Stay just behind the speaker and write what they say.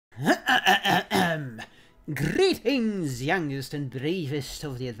Greetings, youngest and bravest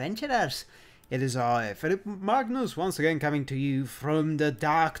of the adventurers. It is I, Philip Magnus, once again coming to you from the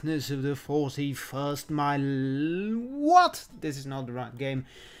darkness of the 41st What? This is not the right game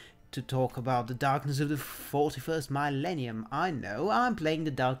to talk about the darkness of the 41st millennium. I know, I'm playing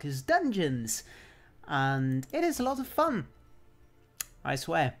the Darkest Dungeons, and it is a lot of fun. I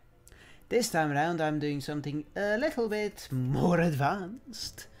swear. This time around I'm doing something a little bit more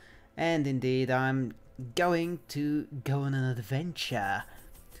advanced. And indeed I'm going to go on an adventure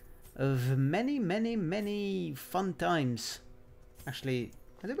of many fun times. Actually,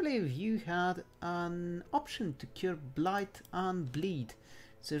 I do believe you had an option to cure blight and bleed.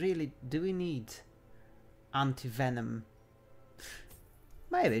 So really, do we need anti-venom?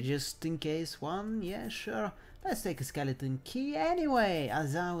 Maybe just in case one, yeah, sure. Let's take a skeleton key anyway.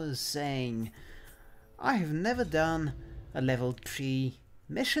 As I was saying, I have never done a level 3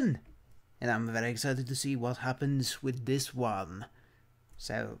 mission, and I'm very excited to see what happens with this one.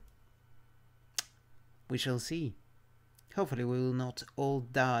 So, we shall see. Hopefully we will not all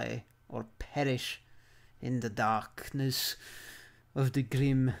die or perish in the darkness of the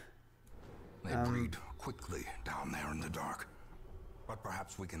grim. They breed quickly down there in the dark, but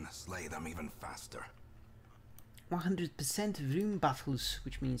perhaps we can slay them even faster. 100% room battles,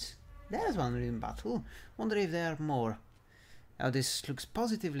 which means there's one room battle. Wonder if there are more. Oh, this looks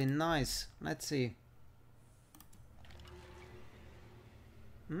positively nice. Let's see.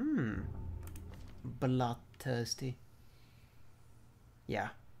 Bloodthirsty. Yeah,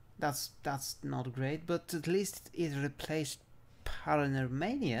 that's not great, but at least it replaced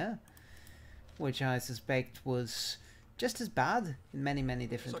Paranormania, which I suspect was just as bad in many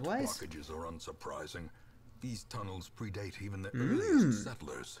different ways. Such blockages are unsurprising. These tunnels predate even the earliest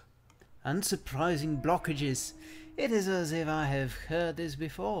settlers. Unsurprising blockages. It is as if I have heard this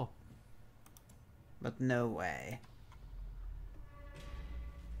before. But no way.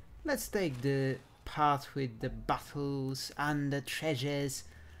 Let's take the path with the battles and the treasures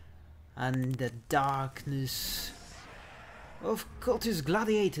and the darkness of cultist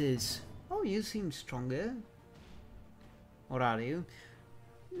gladiators. Oh, you seem stronger. Or are you?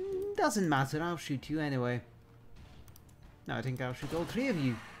 Doesn't matter, I'll shoot you anyway. No, I think I'll shoot all three of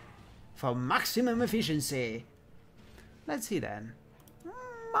you for maximum efficiency. Let's see then.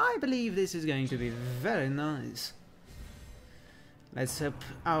 I believe this is going to be very nice. Let's up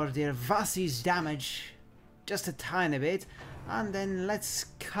our dear Vasi's damage just a tiny bit, and then let's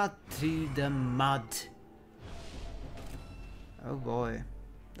cut through the mud. Oh boy,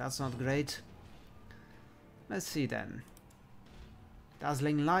 that's not great. Let's see then.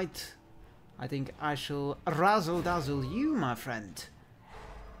 Dazzling light. I think I shall razzle-dazzle you, my friend.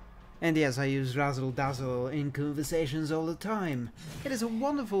 And yes, I use razzle-dazzle in conversations all the time. It is a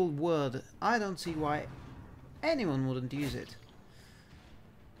wonderful word. I don't see why anyone wouldn't use it.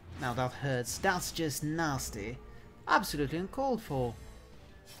 Now that hurts. That's just nasty. Absolutely uncalled for.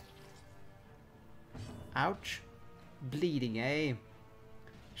 Ouch. Bleeding, eh?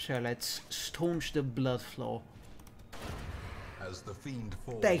 Sure, let's staunch the blood flow. As the fiend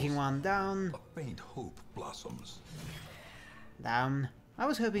falls, Taking one down. a faint hope blossoms. Down. I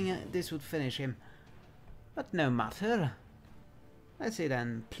was hoping this would finish him, but no matter. Let's see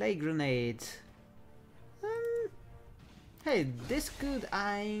then. Plague grenade. Hey, this could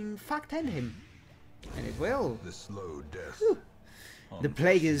in fact end him, and it will. The slow death. Whew. The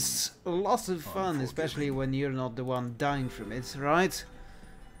plague is lots of fun, especially when you're not the one dying from it, right?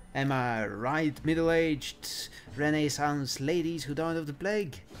 Am I right, middle-aged Renaissance ladies who died of the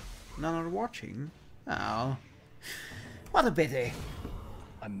plague? None are watching? Oh, what a pity.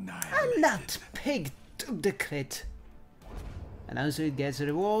 And that pig took the crit. And also it gets a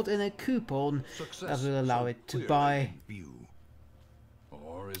reward and a coupon that will allow it to buy.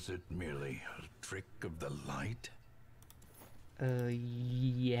 Or is it merely a trick of the light?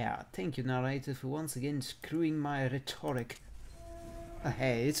 Yeah, thank you, narrator, for once again screwing my rhetoric.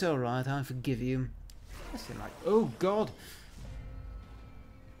 Hey, it's alright, I forgive you. I still like, oh god!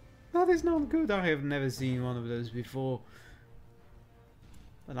 That is not good, I have never seen one of those before.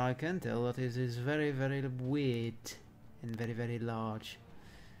 But I can tell that it is very weird and very large.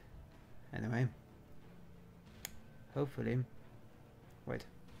 Anyway. Hopefully. Wait,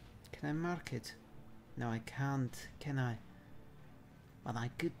 can I mark it? No, I can't, can I? But I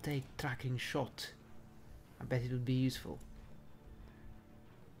could take tracking shot. I bet it would be useful.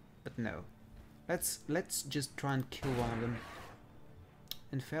 But no. Let's just try and kill one of them.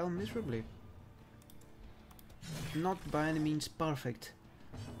 And fail miserably. Not by any means perfect.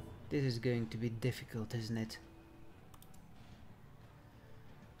 This is going to be difficult, isn't it?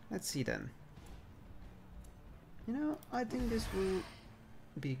 Let's see then. You know, I think this will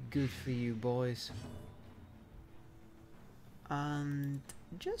be good for you boys. And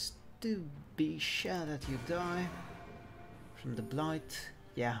just to be sure that you die from the blight,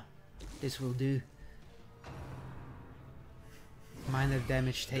 yeah, this will do. Minor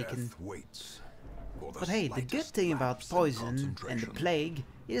damage taken. But hey, the good thing about poison and the plague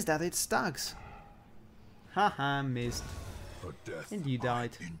is that it stucks. Haha, missed. And you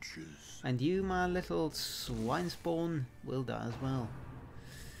died. And you, my little swine spawn, will die as well.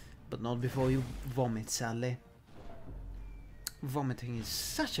 But not before you vomit, sadly. Vomiting is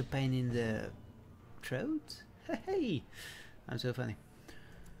such a pain in the throat. Hey, I'm so funny.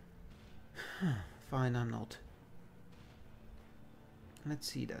 Fine, I'm not. Let's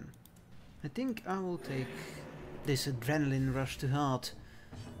see then. I think I will take this adrenaline rush to heart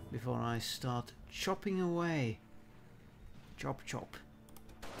before I start chopping away. Chop chop.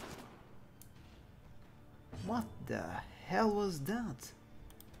 What the hell was that?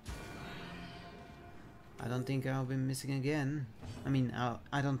 I don't think I'll be missing again. I mean,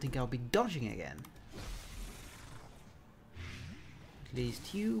 I don't think I'll be dodging again. At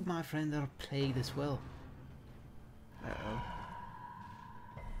least you, my friend, are plagued as well. Uh-oh.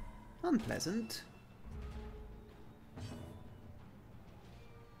 Unpleasant.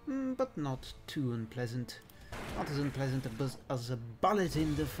 But not too unpleasant. Not as unpleasant as a bullet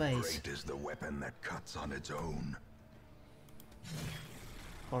in the face. Great is the weapon that cuts on its own.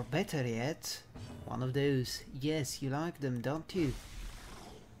 Or better yet, one of those. Yes, you like them, don't you?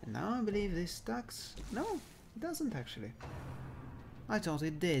 And now I believe this stacks. No, it doesn't actually. I thought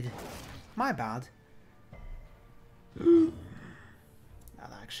it did. My bad.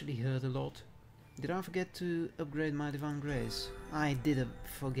 That actually hurt a lot. Did I forget to upgrade my Divine Grace? I did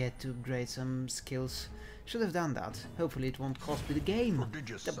forget to upgrade some skills. Should have done that. Hopefully it won't cost me the game.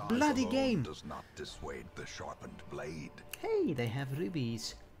 The bloody game! Does not dissuade the sharpened blade. Hey, they have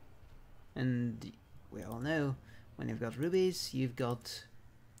rubies. And we all know, when you've got rubies, you've got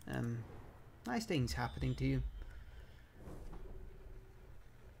nice things happening to you.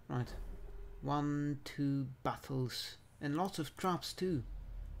 Right. 1, 2 battles. And lots of traps too.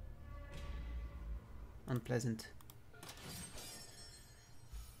 Unpleasant.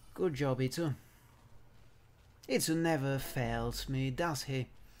 Good job, Itsu. Itsu never fails me, does he?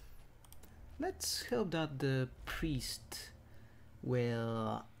 Let's hope that the priest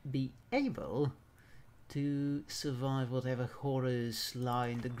will be able to survive whatever horrors lie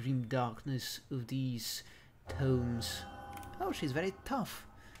in the grim darkness of these tomes. Oh, she's very tough.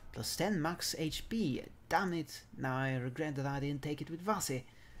 Plus 10 max HP. Damn it, now I regret that I didn't take it with Vasi.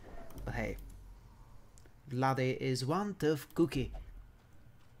 But hey, Vladi is one tough cookie.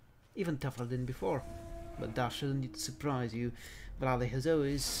 Even tougher than before. But that shouldn't surprise you. Vladi has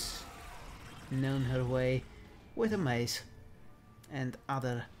always known her way with a mace and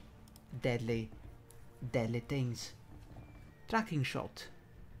other deadly things. Tracking shot.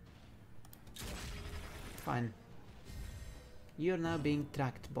 Fine. You're now being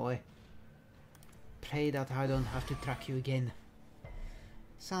tracked, boy. Pray that I don't have to track you again.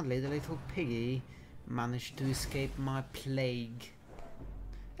 Sadly, the little piggy managed to escape my plague.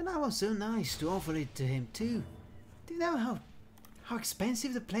 And I was so nice to offer it to him too. Do you know how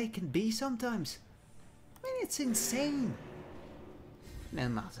expensive the plague can be sometimes? I mean, it's insane. No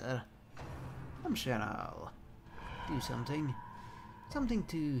matter. I'm sure I'll do something. Something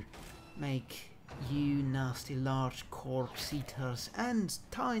to make you nasty large corpse eaters and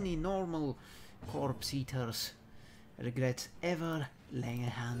tiny normal corpse eaters regret ever laying a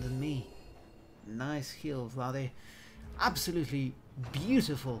hand on me. Nice heal, Vladi. Absolutely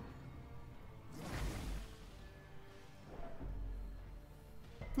beautiful.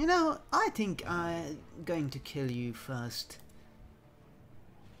 You know, I think I'm going to kill you first.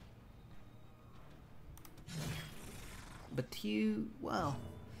 But you, well,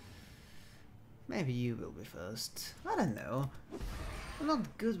 maybe you will be first. I don't know. I'm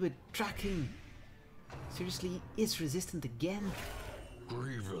not good with tracking. Seriously, it's resistant again?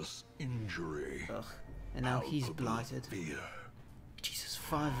 Grievous injury. Ugh, and now he's blighted. Fear. Jesus,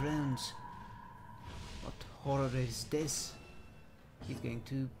 5 rounds. What horror is this? He's going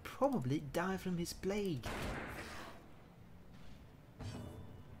to probably die from his plague.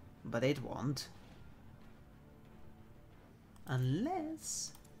 But it won't.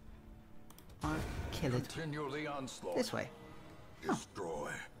 Unless I kill it. Continue the onslaught. This way. Destroy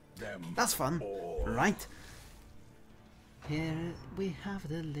them. That's fun, all. right? Here we have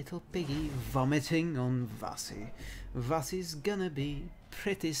the little piggy vomiting on Vasi. Vasi's gonna be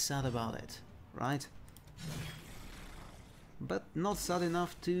pretty sad about it, right? but not sad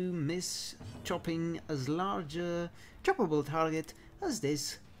enough to miss chopping as large a choppable target as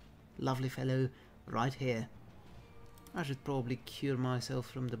this lovely fellow right here. I should probably cure myself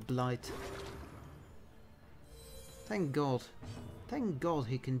from the blight. Thank God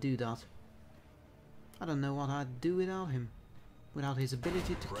he can do that. I don't know what I'd do without him. Without his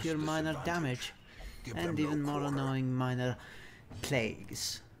ability to cure minor damage and even more annoying minor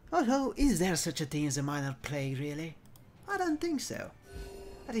plagues. Although, is there such a thing as a minor plague, really? I don't think so.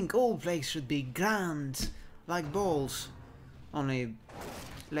 I think all plagues should be grand, like balls, only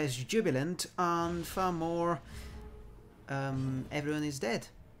less jubilant and far more everyone is dead.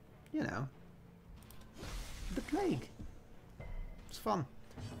 You know. The plague. It's fun.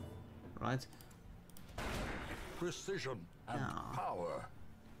 Right. Precision and power.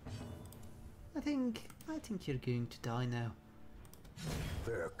 I think you're going to die now.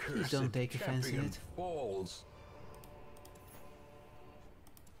 Their Please don't take offense in it. Falls.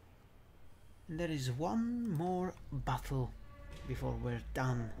 And there is one more battle before we're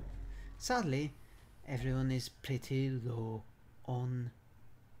done. Sadly, everyone is pretty low on...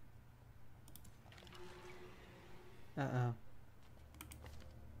 Uh-oh.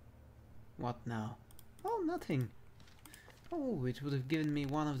 What now? Oh, nothing. Oh, it would have given me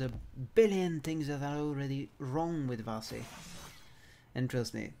one of the billion things that are already wrong with Vasi. And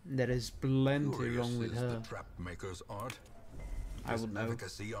trust me, there is plenty wrong with her. The trap maker's art. I would know.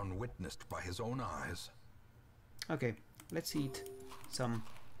 Efficacy unwitnessed by his own eyes. Okay, let's eat some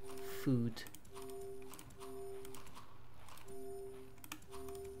food.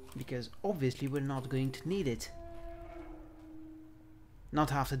 Because obviously we're not going to need it.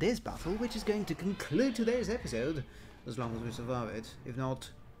 Not after this battle, which is going to conclude today's episode, as long as we survive it. If not,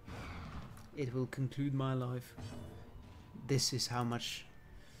 it will conclude my life. This is how much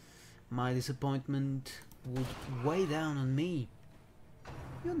my disappointment would weigh down on me.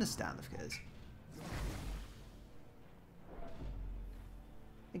 You understand, of course.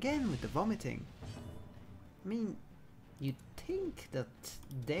 Again with the vomiting. I mean, you'd think that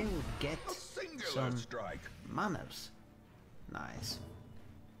they would get some manners. Nice.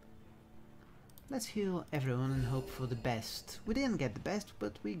 Let's heal everyone and hope for the best. We didn't get the best,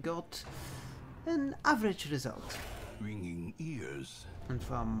 but we got an average result. Ringing ears. And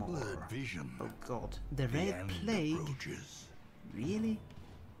far more. Blurred vision. Oh God, the Red Plague? Really?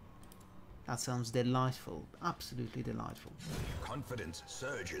 That sounds delightful. Absolutely delightful. Confidence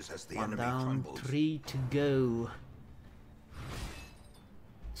surges as the One enemy down, crumbles. 3 to go.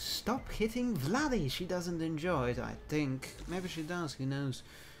 Stop hitting Vladdy. She doesn't enjoy it, I think. Maybe she does, who knows.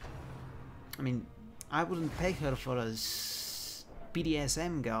 I mean, I wouldn't peg her for a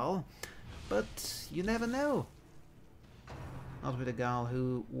BDSM girl, but you never know. Not with a girl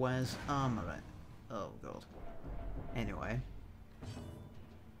who wears armor. Oh God. Anyway.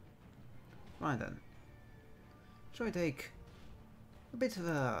 Right then. Shall we take a bit of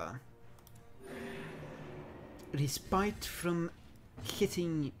a respite from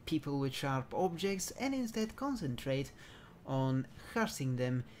hitting people with sharp objects and instead concentrate on hurting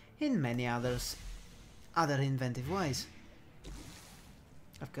them in many other inventive ways.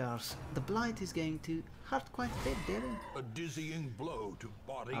 Of course, the blight is going to hurt quite a bit, Dylan. A dizzying blow to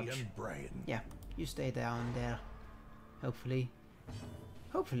body and brain. Yeah, you stay down there. Hopefully,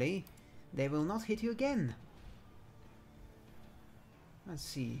 they will not hit you again. Let's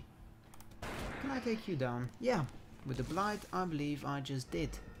see. Can I take you down? Yeah, with the blight, I believe I just did.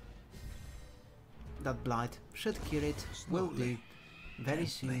 That blight should cure it. Will do. Very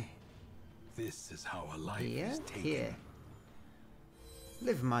soon. This is how a life is taken. Here.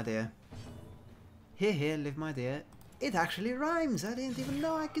 Live, my dear. Here, live, my dear. It actually rhymes. I didn't even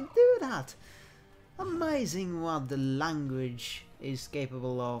know I could do that. Amazing what the language is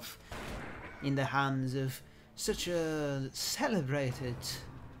capable of in the hands of such a celebrated,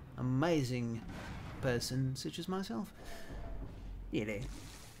 amazing person such as myself. Really,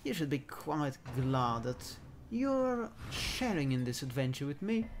 you should be quite glad that you're sharing in this adventure with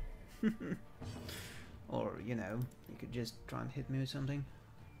me. Or, you know, you could just try and hit me with something.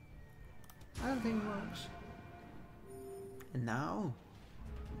 I don't think it works. And now,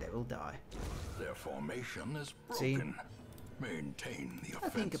 they will die. Their formation is broken. See? Maintain the offensive. I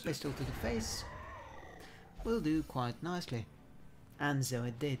think a pistol to the face will do quite nicely. And so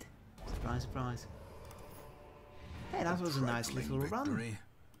it did. Surprise, surprise. Hey, that was a nice little run.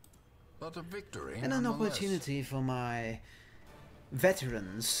 But a victory And an opportunity for my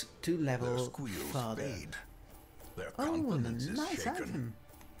veterans to level further. Oh, and a nice item.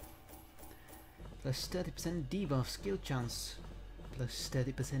 Plus 30% debuff skill chance. Plus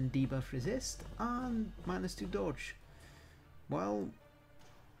 30% debuff resist. And minus 2 dodge. well,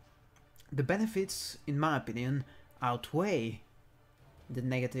 the benefits, in my opinion, outweigh the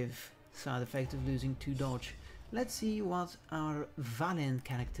negative side effect of losing 2 dodge. Let's see what our valiant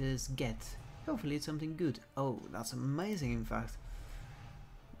characters get. Hopefully it's something good. Oh, that's amazing, in fact.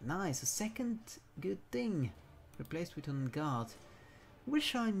 Nice, a second good thing. Replaced with On Guard.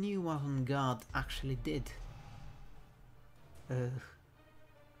 Wish I knew what On Guard actually did.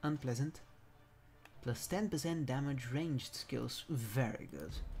 Unpleasant. Plus 10% damage ranged skills. Very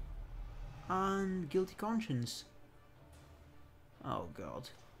good. And Guilty Conscience. Oh god.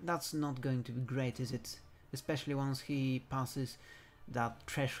 That's not going to be great, is it? Especially once he passes that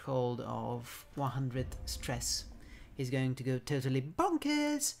threshold of 100 stress. He's going to go totally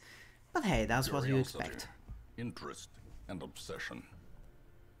bonkers. But hey, that's what you expect. Interest and obsession.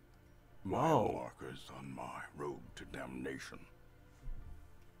 Whoa. Mile markers on my road to damnation.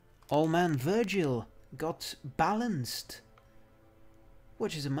 Old man Virgil got balanced,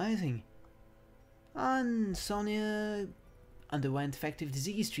 which is amazing. And Sonia underwent effective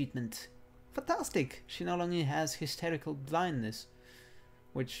disease treatment. Fantastic! She no longer has hysterical blindness,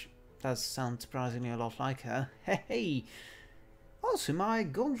 which does sound surprisingly a lot like her. Hey! Also, my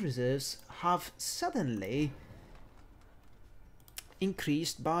gold reserves have suddenly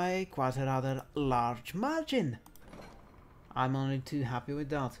increased by quite a rather large margin. I'm only too happy with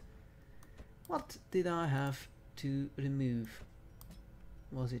that. What did I have to remove?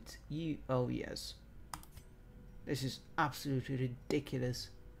 Was it you? Oh yes. This is absolutely ridiculous.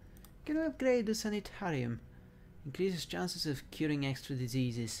 Can we upgrade the sanitarium? Increases chances of curing extra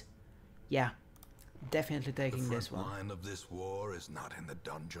diseases. Yeah, definitely taking this one. The front line of this war is not in the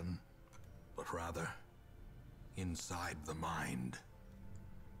dungeon, but rather inside the mind.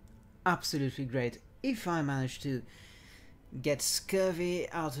 Absolutely great. If I manage to get scurvy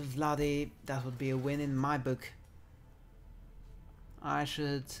out of Vladi, that would be a win in my book. I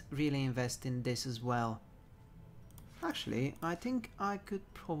should really invest in this as well. Actually, I think I could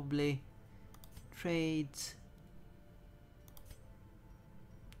probably trade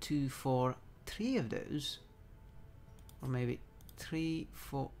 2 for 3 of those. Or maybe 3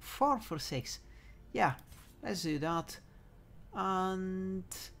 for 4 for 6. Yeah, let's do that. And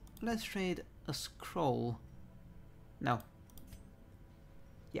let's trade a scroll. No.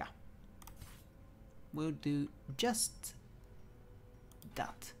 Yeah. We'll do just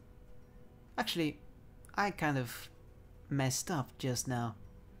that. Actually, I kind of messed up just now.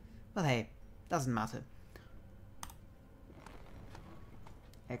 But hey, doesn't matter.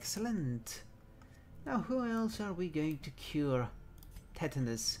 Excellent. Now who else are we going to cure?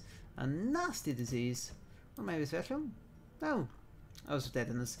 Tetanus. A nasty disease. Or maybe special? No. Also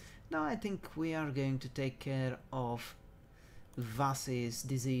tetanus. No, I think we are going to take care of Vasi's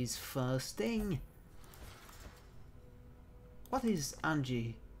disease first thing. What is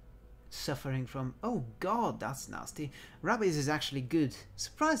Angie suffering from? Oh god, that's nasty. Rabies is actually good.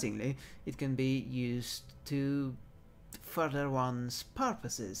 Surprisingly, it can be used to further one's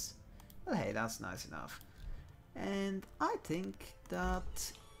purposes. But hey, that's nice enough. And I think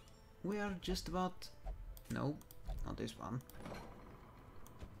that we are just about... No, not this one.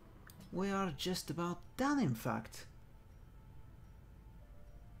 We are just about done, in fact.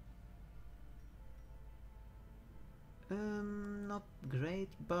 Not great,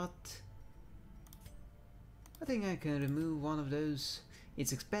 but I think I can remove one of those.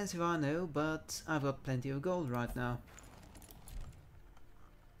 It's expensive, I know, but I've got plenty of gold right now.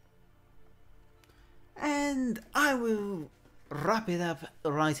 And I will wrap it up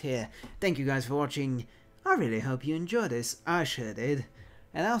right here. Thank you guys for watching. I really hope you enjoyed this. I sure did.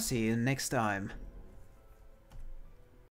 And I'll see you next time.